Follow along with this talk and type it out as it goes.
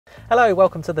Hello,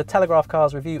 welcome to the Telegraph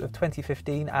Cars review of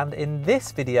 2015, and in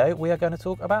this video we are going to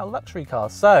talk about luxury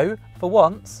cars. So, for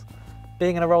once,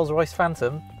 being in a Rolls-Royce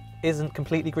Phantom isn't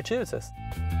completely gratuitous.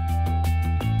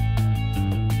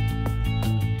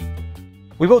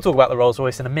 We will talk about the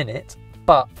Rolls-Royce in a minute,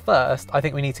 but first I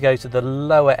think we need to go to the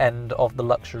lower end of the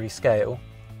luxury scale,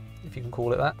 if you can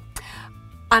call it that.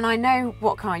 And I know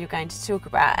what car you're going to talk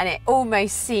about, and it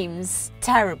almost seems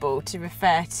terrible to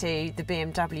refer to the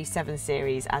BMW 7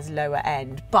 Series as lower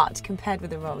end, but compared with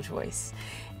the Rolls-Royce,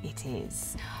 it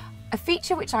is. A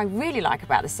feature which I really like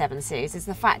about the 7 Series is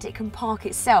the fact it can park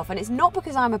itself, and it's not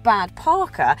because I'm a bad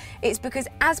parker, it's because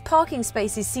as parking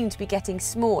spaces seem to be getting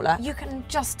smaller, you can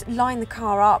just line the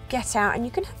car up, get out, and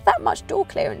you can have that much door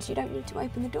clearance. You don't need to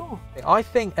open the door. I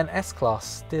think an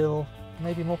S-Class still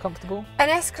maybe more comfortable? An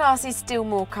S-Class is still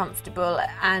more comfortable,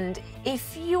 and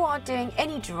if you are doing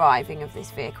any driving of this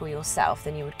vehicle yourself,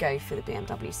 then you would go for the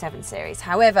BMW 7 Series.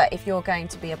 However, if you're going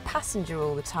to be a passenger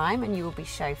all the time and you will be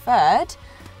chauffeured,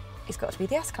 it's got to be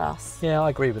the S-Class. Yeah,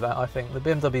 I agree with that. I think the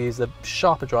BMW is a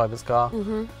sharper driver's car.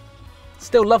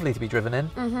 Still lovely to be driven in.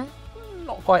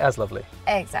 Not quite as lovely.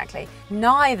 Exactly.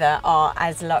 Neither are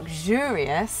as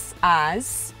luxurious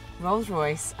as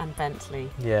Rolls-Royce and Bentley.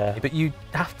 Yeah, but you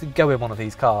have to go in one of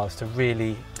these cars to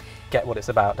really get what it's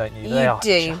about, don't you? You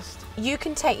do. You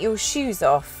can take your shoes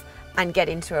off and get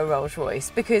into a Rolls-Royce,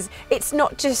 because it's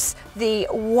not just the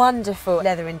wonderful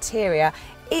leather interior,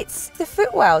 it's the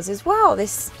footwells as well.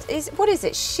 This is, what is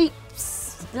it,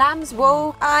 sheep's, lamb's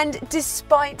wool? And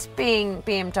despite being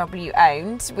BMW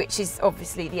owned, which is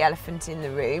obviously the elephant in the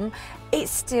room,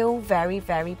 it's still very,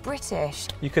 very British.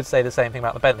 You could say the same thing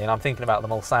about the Bentley, and I'm thinking about the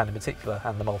Mulsanne in particular,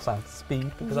 and the Mulsanne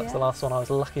Speed, because that's the last one I was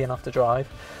lucky enough to drive.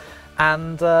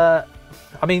 And I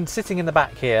mean, sitting in the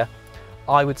back here,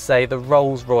 I would say the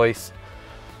Rolls-Royce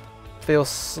feels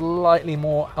slightly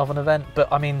more of an event,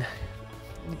 but I mean,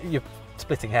 you're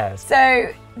splitting hairs.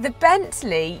 So the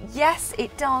Bentley, yes,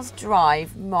 it does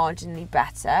drive marginally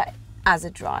better as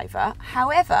a driver.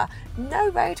 However, no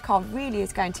road car really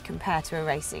is going to compare to a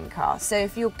racing car. So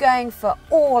if you're going for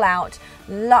all-out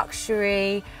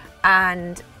luxury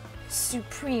and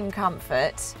supreme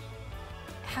comfort,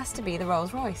 it has to be the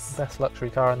Rolls-Royce. The best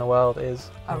luxury car in the world is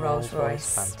a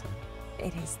Rolls-Royce Phantom.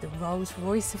 It is the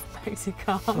Rolls-Royce of motor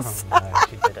cars. Oh no,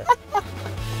 she did it.